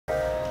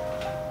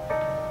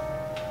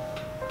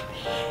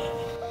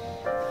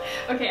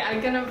Okay,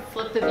 I'm gonna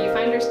flip the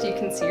viewfinder so you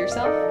can see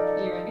yourself.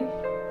 Are you ready?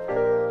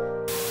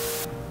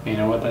 You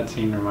know what that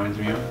scene reminds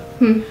me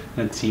of?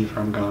 That scene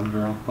from Gone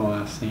Girl, the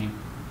last scene.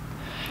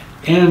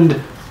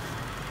 And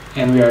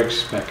we are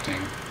expecting.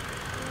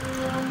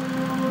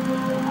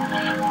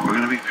 We're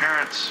gonna be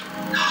parents.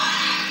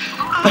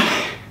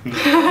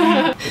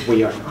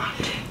 We are not.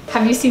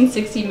 Have you seen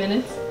 60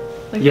 Minutes?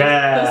 Like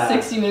yeah. those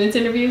 60 Minutes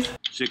interviews?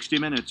 60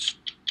 Minutes,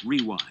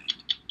 rewind.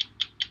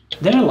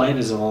 Dinner Light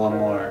is a little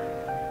more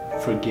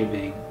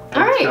forgiving.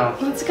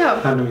 Alright, let's go.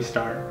 How do we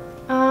start?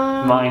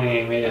 My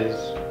name is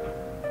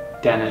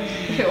Denis.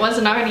 If it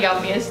wasn't already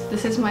obvious,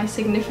 this is my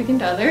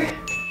significant other.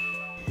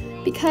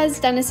 Because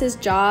Dennis's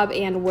job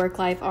and work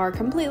life are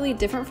completely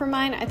different from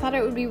mine, I thought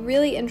it would be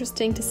really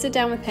interesting to sit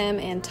down with him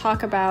and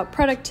talk about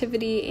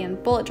productivity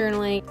and bullet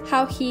journaling,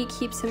 how he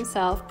keeps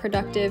himself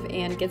productive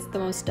and gets the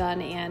most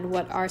done, and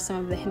what are some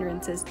of the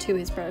hindrances to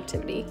his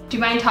productivity. Do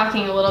you mind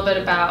talking a little bit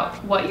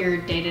about what your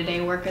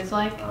day-to-day work is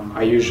like?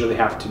 I usually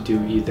have to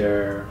do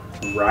either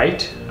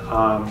write,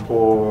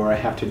 or I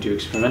have to do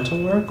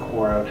experimental work,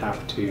 or I would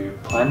have to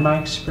plan my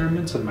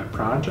experiments and my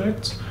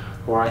projects,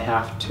 or I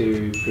have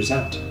to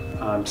present.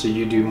 So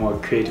you do more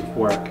creative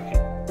work.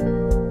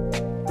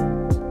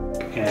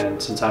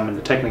 And since I'm in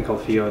the technical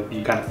field,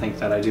 you kind of think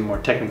that I do more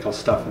technical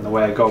stuff, and the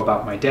way I go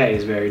about my day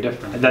is very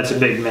different. And that's a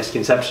big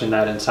misconception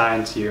that in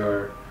science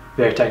you're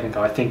very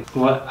technical. I think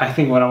what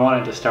I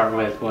wanted to start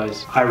with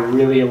was I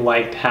really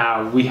liked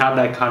how we had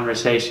that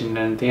conversation,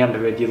 and at the end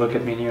of it you look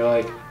at me and you're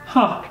like,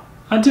 huh,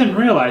 I didn't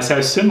realize how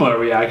similar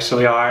we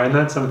actually are, and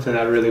that's something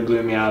that really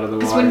blew me out of the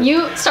water. Because when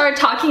you started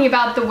talking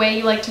about the way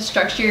you like to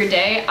structure your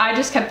day, I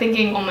just kept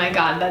thinking, oh my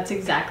god, that's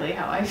exactly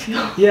how I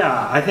feel.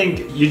 Yeah, I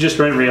think you just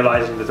weren't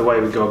realizing that the way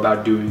we go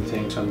about doing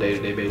things on a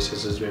day-to-day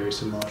basis is very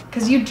similar.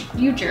 Because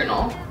you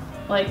journal.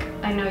 Like,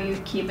 I know you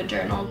keep a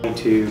journal. You need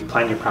to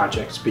plan your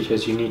projects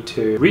because you need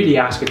to really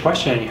ask a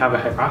question and you have a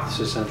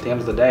hypothesis, and at the end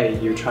of the day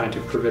you're trying to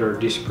prove it or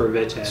disprove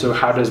it. And so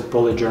how does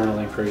bullet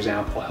journaling, for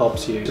example,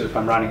 helps you? So if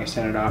I'm writing a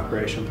standard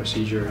operational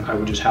procedure, I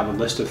would just have a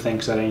list of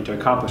things that I need to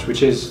accomplish,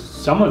 which is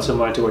somewhat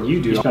similar to what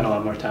you do. You spend a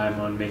lot more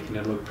time on making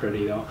it look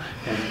pretty though,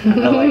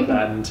 and I like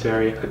that, and it's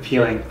very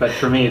appealing. But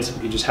for me, it's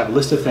you just have a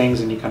list of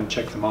things and you kind of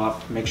check them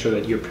off, make sure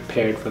that you're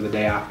prepared for the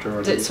day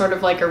after. Is it sort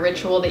of like a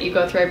ritual that you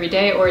go through every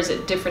day, or is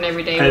it different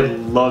every day?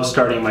 I love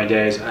starting my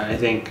days. I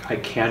think I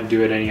can't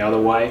do it any other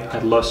way. I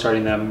love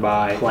starting them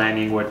by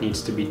planning what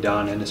needs to be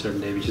done in a certain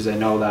day, because I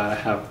know that I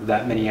have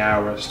that many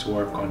hours to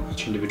work on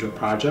each individual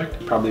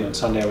project. Probably on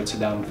Sunday I would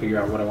sit down and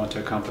figure out what I want to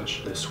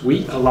accomplish this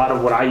week. A lot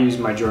of what I use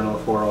my journal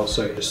for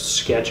also is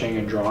sketching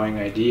and drawing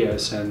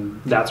ideas,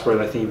 and that's where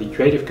I think the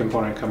creative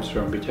component comes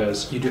from,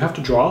 because you do have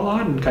to draw a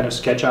lot and kind of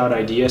sketch out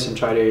ideas and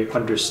try to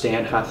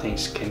understand how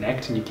things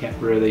connect, and you can't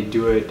really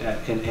do it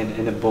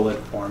in a bullet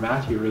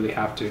format. You really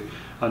have to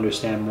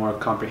understand more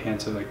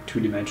comprehensive, like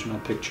two-dimensional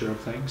picture of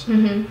things.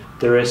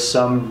 There is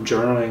some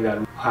journaling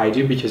that I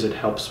do because it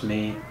helps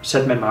me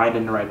set my mind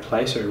in the right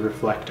place or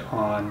reflect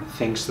on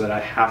things that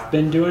I have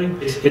been doing.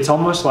 It's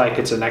almost like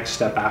it's a next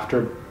step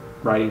after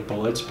writing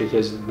bullets,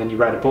 because then you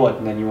write a bullet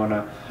and then you want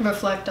to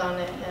reflect on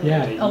it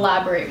and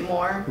elaborate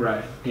more.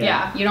 Right.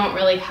 Yeah, you don't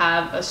really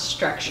have a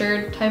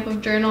structured type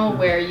of journal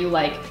where you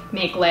like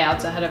make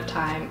layouts ahead of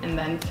time and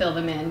then fill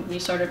them in. You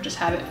sort of just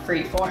have it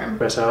free form.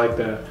 Yes, I like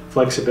the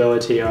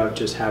flexibility of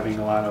just having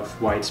a lot of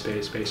white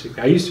space,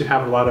 basically. I used to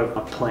have a lot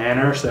of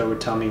planners that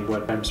would tell me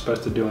what I'm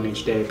supposed to do on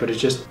each day, but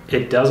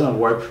it doesn't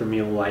work for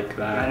me like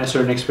that. In a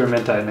certain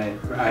experiment I made,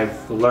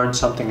 I've learned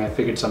something, I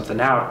figured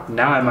something out.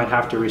 Now I might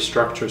have to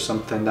restructure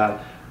something that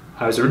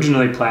I was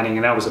originally planning,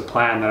 and that was a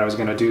plan that I was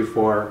going to do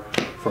for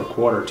a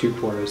quarter, 2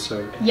 quarters.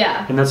 So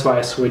yeah, and that's why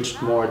I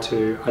switched more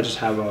to, I just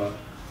have a,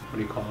 what do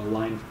you call it, a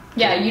line?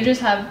 Yeah, you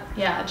just have,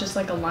 just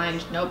like a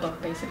lined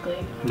notebook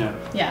basically.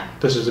 Yeah.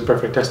 This is a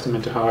perfect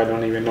testament to how I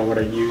don't even know what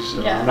I use.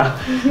 So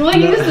well,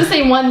 you use the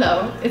same one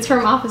though. It's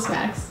from Office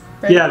Max,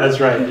 right? Yeah,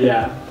 that's right,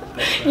 yeah.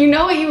 You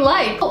know what you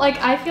like.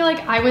 Like, I feel like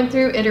I went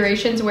through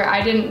iterations where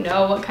I didn't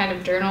know what kind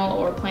of journal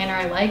or planner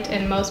I liked,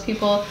 and most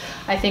people,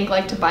 I think,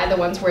 like to buy the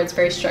ones where it's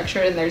very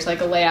structured and there's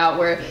like a layout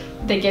where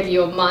they give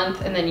you a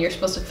month and then you're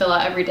supposed to fill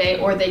out every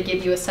day, or they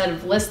give you a set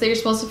of lists that you're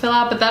supposed to fill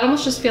out, but that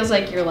almost just feels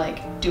like you're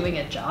like doing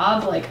a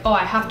job. Like, oh,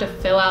 I have to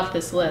fill out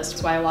this list.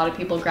 That's why a lot of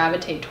people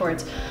gravitate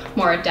towards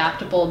more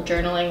adaptable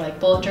journaling, like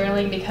bullet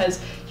journaling, because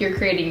you're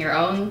creating your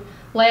own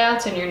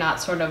layouts and you're not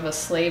sort of a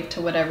slave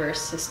to whatever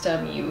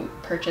system you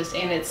purchased,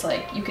 and it's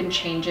like you can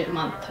change it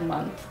month to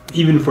month.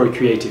 Even for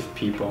creative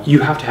people,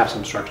 you have to have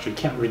some structure. You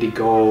can't really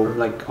go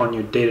like on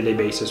your day-to-day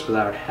basis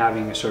without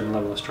having a certain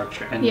level of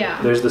structure. And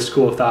there's the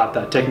school of thought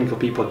that technical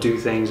people do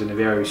things in a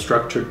very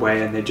structured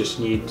way and they just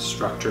need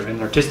structure,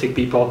 and artistic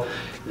people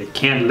they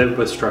can't live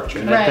with structure.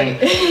 And Right.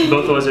 I think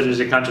both of us are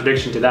just a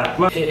contradiction to that.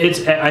 Well,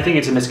 I think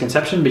it's a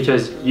misconception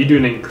because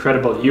you're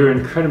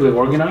incredibly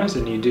organized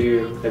and you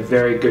do a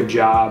very good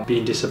job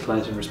being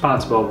disciplined and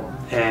responsible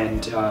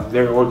and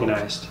very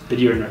organized. But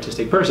you're an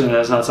artistic person, and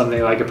that's not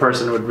something like a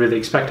person would really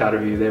expect out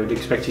of you. They would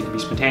expect you to be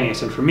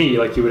spontaneous. And for me,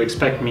 like, you would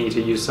expect me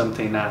to use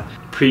something that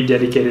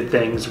pre-dedicated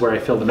things where I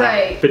fill them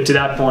Right. out. But to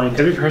that point,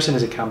 every person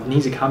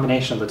needs a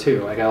combination of the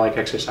two. Like, I like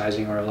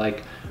exercising, or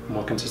like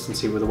more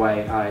consistency with the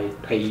way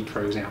I eat,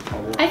 for example.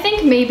 I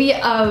think maybe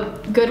a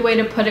good way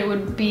to put it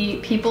would be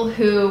people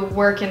who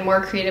work in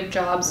more creative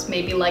jobs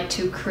maybe like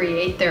to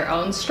create their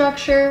own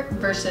structure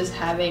versus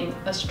having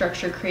a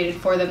structure created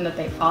for them that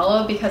they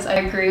follow, because I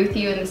agree with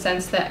you in the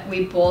sense that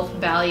we both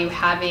value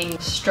having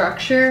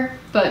structure,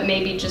 but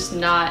maybe just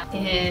not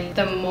in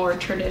the more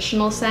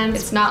traditional sense.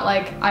 It's not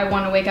like I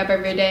want to wake up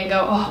every day and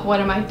go, oh, what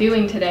am I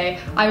doing today?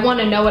 I want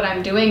to know what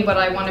I'm doing, but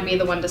I want to be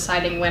the one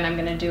deciding when I'm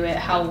going to do it,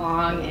 how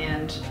long,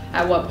 and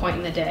at what point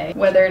in the day.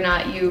 Whether or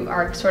not you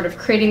are sort of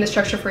creating the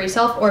structure for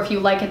yourself, or if you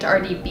like it to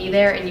already be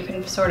there and you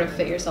can sort of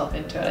fit yourself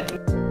into it. I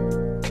think.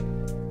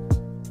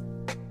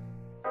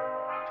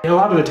 A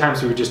lot of the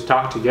times we would just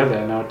talk together,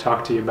 and I would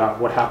talk to you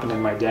about what happened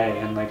in my day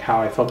and like how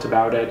I felt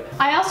about it.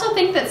 I also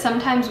think that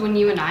sometimes when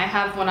you and I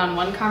have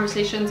one-on-one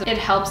conversations, it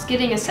helps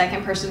getting a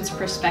second person's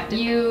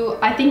perspective.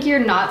 I think you're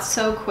not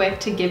so quick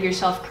to give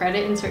yourself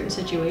credit in certain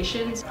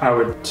situations. I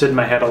would sit in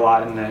my head a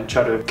lot and then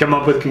try to come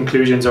up with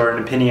conclusions or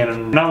an opinion,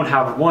 and I would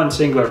have one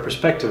singular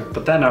perspective,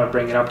 but then I would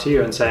bring it up to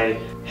you and say,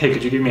 hey,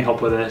 could you give me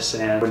help with this?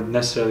 And I wouldn't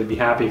necessarily be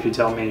happy if you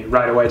tell me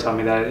right away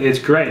that it's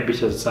great,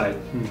 because it's like,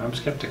 I'm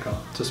skeptical.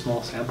 It's a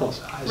small sample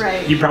size.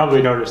 Right. You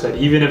probably noticed that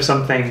even if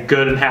something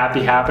good and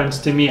happy happens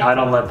to me, I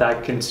don't let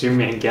that consume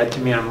me and get to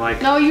me. I'm like,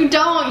 no, you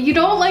don't. You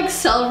don't like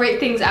celebrate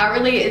things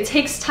outwardly. It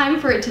takes time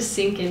for it to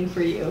sink in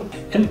for you.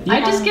 And I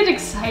just get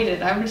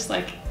excited. I'm just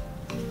like,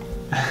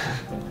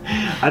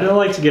 I don't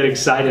like to get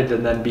excited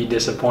and then be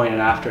disappointed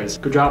afterwards.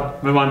 Good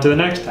job, move on to the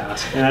next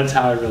task. And that's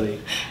how I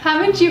really...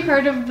 Haven't you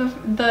heard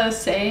of the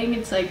saying?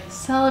 It's like,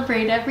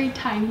 celebrate every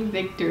tiny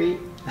victory.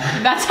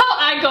 That's how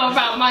I go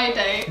about my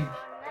day.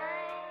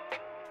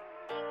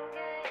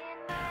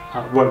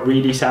 What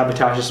really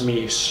sabotages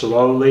me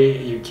slowly,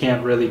 you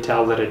can't really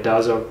tell that it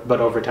does, but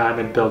over time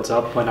it builds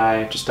up when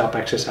I just stop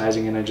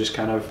exercising and I just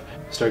kind of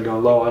start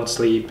going low on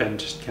sleep and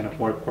just kind of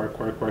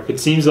work. It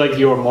seems like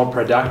you're more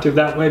productive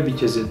that way,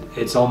 because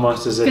it's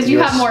almost as if because you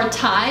have more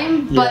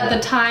time, but Yeah.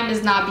 the time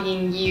is not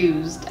being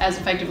used as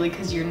effectively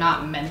because you're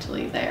not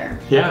mentally there.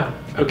 Yeah.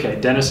 Okay,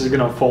 Dennis is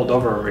gonna fold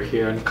over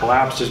here and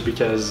collapse just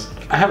because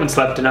I haven't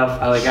slept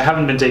enough. I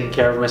haven't been taking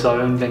care of myself.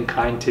 I haven't been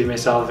kind to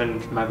myself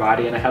and my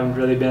body, and I haven't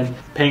really been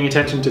paying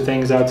attention to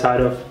things outside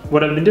of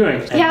what I've been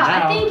doing. And yeah,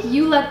 now, I think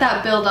you let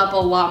that build up a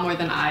lot more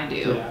than I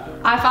do. Yeah.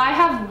 If I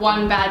have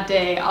one bad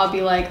day, I'll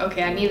be like,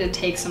 okay, I need to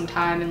take some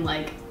time and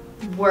like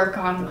work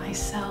on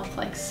myself,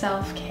 like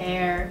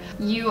self-care.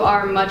 You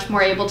are much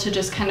more able to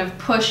just kind of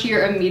push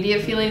your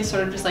immediate feelings,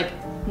 sort of just like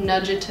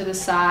nudge it to the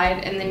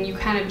side, and then you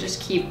kind of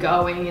just keep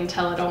going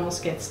until it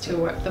almost gets to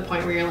the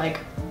point where you're like,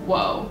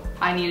 whoa,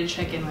 I need to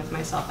check in with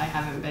myself. I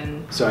haven't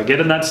been. So I get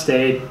in that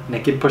state and I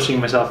keep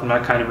pushing myself. I'm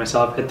not kind to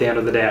myself. At the end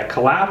of the day, I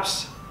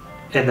collapse,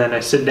 and then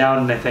I sit down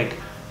and I think,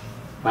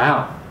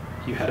 wow,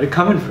 you had it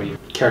coming for you.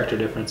 Character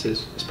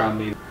differences is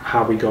probably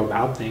how we go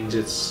about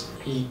things.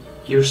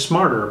 You're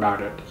smarter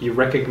about it. You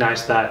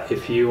recognize that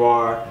if you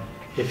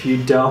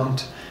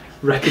don't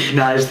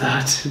recognize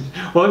that,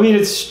 well, I mean,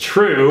 it's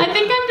true. I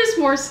think I'm just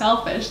more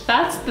selfish.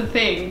 That's the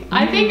thing.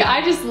 I think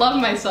I just love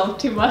myself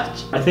too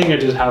much. I think I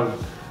just have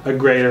a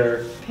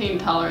greater Pain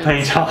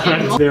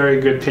tolerance.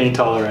 Very good pain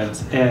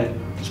tolerance, and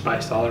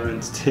spice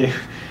tolerance too.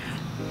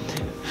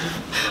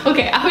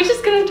 Okay, I was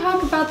just gonna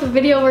talk about the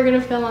video we're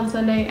gonna film on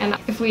Sunday, and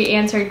if we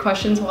answered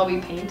questions while we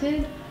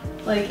painted,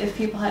 like if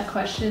people had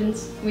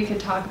questions, we could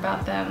talk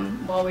about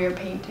them while we were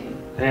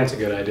painting. I think that's a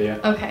good idea.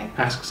 Okay.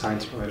 Ask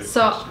science-related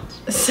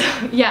questions. So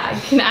yeah,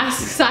 you can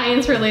ask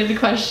science-related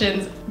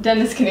questions.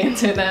 Dennis can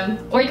answer them.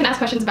 Or you can ask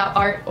questions about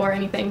art or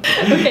anything.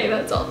 Okay,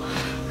 that's all.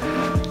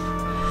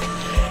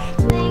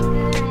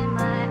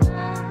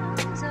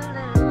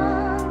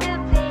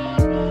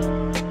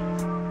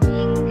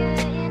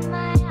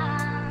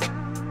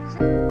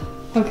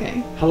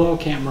 Okay. Hello,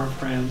 camera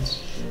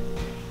friends.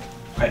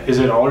 Wait, is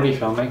it already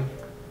filming?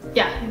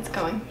 Yeah, it's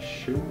going.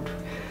 Shoot.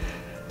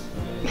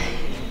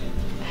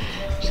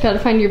 Just gotta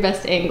find your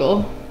best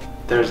angle.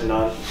 There's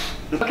none.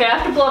 Okay, I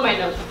have to blow my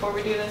nose before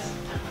we do this.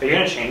 Are you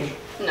gonna change?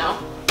 No.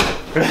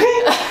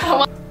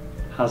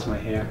 How's my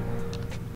hair?